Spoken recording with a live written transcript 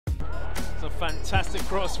fantastic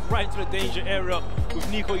cross right into the danger area with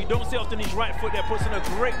Nico. You don't see often his right foot there, puts in a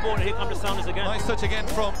great ball, and here come the Sounders again. Nice touch again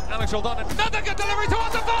from Alex Roldan. Another good delivery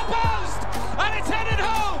towards the far post! And it's headed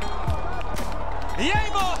home!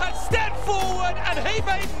 Yeimar had stepped forward and he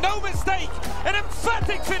made no mistake. An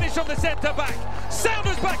emphatic finish on the centre-back.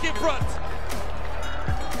 Sounders back in front.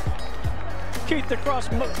 Keith, the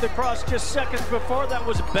cross just seconds before that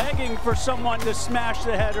was begging for someone to smash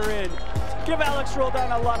the header in. Give Alex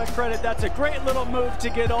Roldan a lot of credit. That's a great little move to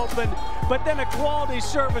get open, but then a quality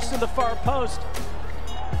service to the far post.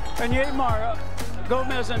 And Yeimar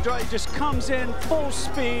Gómez Andrade just comes in full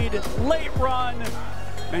speed, late run,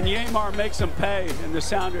 and Yeimar makes him pay, and the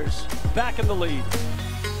Sounders back in the lead.